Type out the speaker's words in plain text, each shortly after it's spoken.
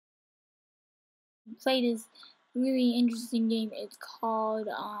Play this really interesting game. It's called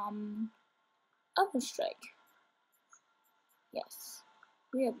Strike. Yes.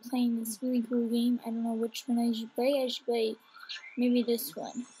 We are playing this really cool game. I don't know which one I should play. I should play maybe this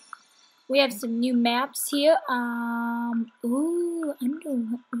one. We have some new maps here. Ooh,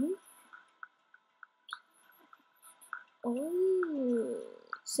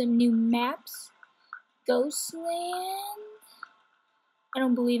 some new maps. Ghostland. I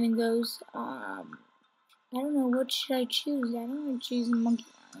don't believe in ghosts. I don't know what should I choose. I don't want to choose Monkey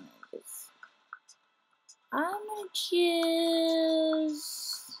Island. I'm gonna choose.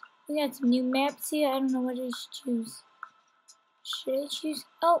 We got some new maps here. I don't know what I should choose. Should I choose?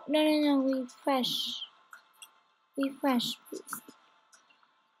 Oh, no. Refresh. Refresh, please.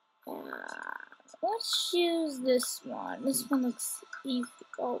 Let's choose this one. This one looks easy.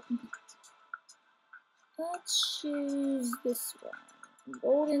 Oh. Let's choose this one.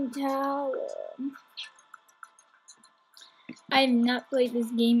 Golden Tower. I have not played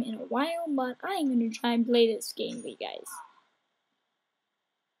this game in a while, but I'm gonna try and play this game with you guys.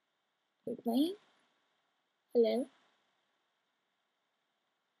 We're playing? Hello?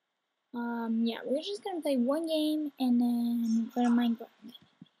 Yeah, we're just gonna play one game and then go to Minecraft.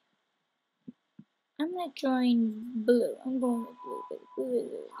 I'm gonna join blue. I'm going with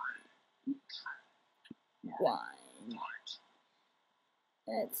blue. One.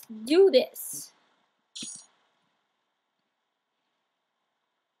 Let's do this.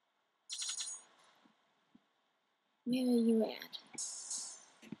 Where are you at?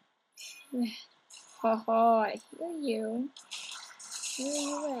 Oh, I hear you. Where are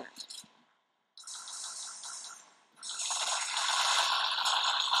you at?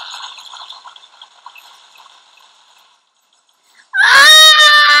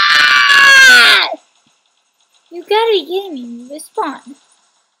 Ah! You gotta be kidding me. Respawn.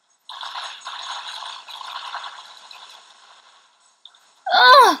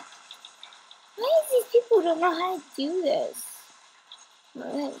 Ugh! Why do these people don't know how to do this? Oh,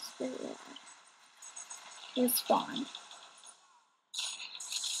 that is very bad. Respawn.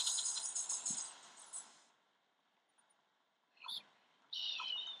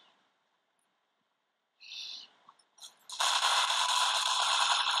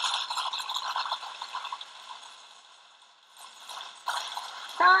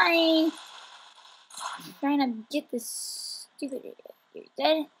 Fine. I'm trying to get this stupid idiot. You're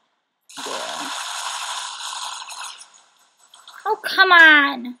dead. Yeah. Oh, come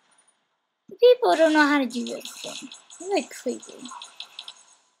on. The people don't know how to do this thing. They're like crazy.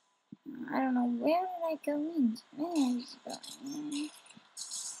 I don't know. Where did I go into? Where did I just go in?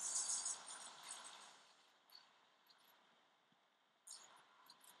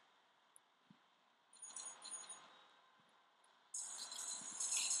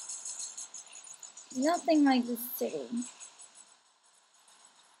 Nothing like this city.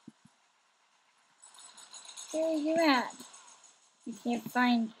 Where are you at? I can't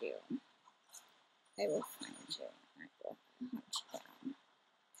find you. I will find you. I will hunt you down.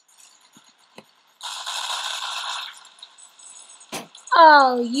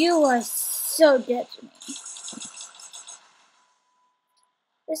 Oh, you are so dead to me.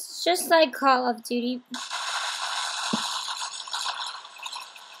 This is just like Call of Duty.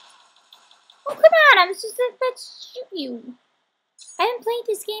 Oh, come on! I'm just about to shoot you. I haven't played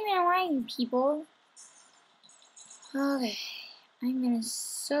this game in a while, people. Okay. I'm gonna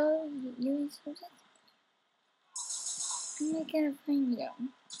show you something. I'm not gonna find you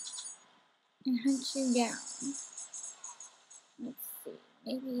and hunt you down. Let's see.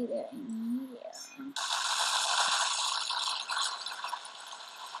 Maybe they're in here.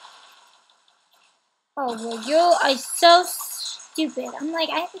 Oh, well, you are so stupid. I'm like,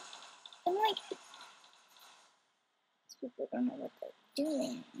 these people don't know what they're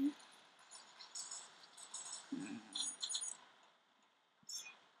doing.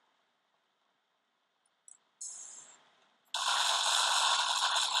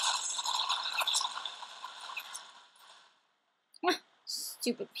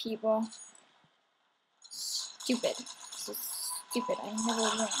 Stupid people. Stupid. So stupid. I never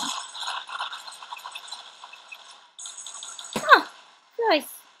win. Oh, guys.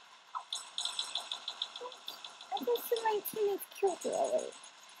 I guess my teammates killed her already.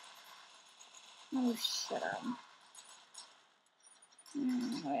 Oh, shut up.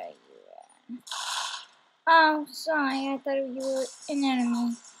 Where are you at? Oh, sorry. I thought you were an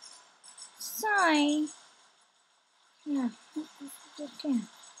enemy. Sorry. Yeah, just yeah.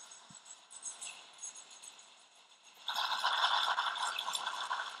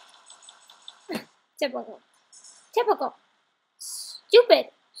 Typical. Typical.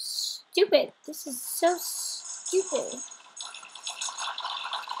 Stupid. stupid. This is so stupid.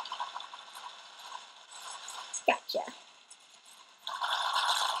 Gotcha.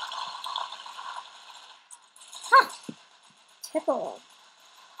 Huh. Typical.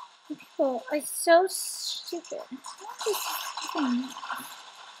 People are so stupid. What is this thing?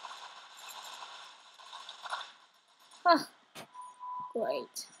 Oh,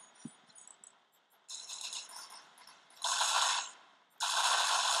 great.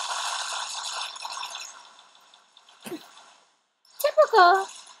 Typical.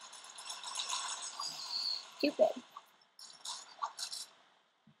 Stupid.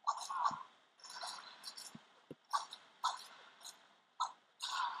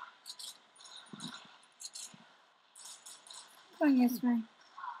 Going this way.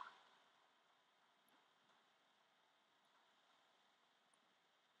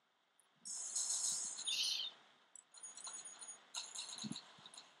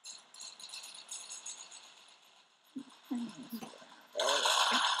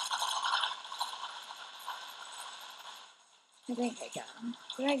 I think I got him.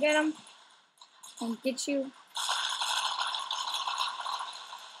 Did I get him? And get you?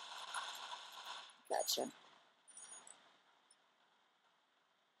 Gotcha.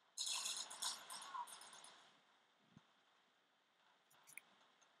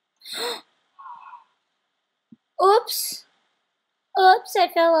 Oops. Oops, I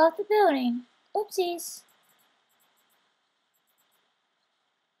fell off the building. Oopsies.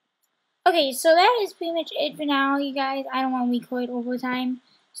 Okay, so that is pretty much it for now, you guys. I don't want to record overtime.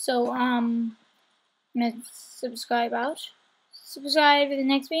 So, I'm gonna subscribe for the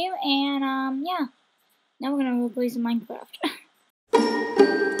next video, and, yeah. Now we're gonna go play some Minecraft.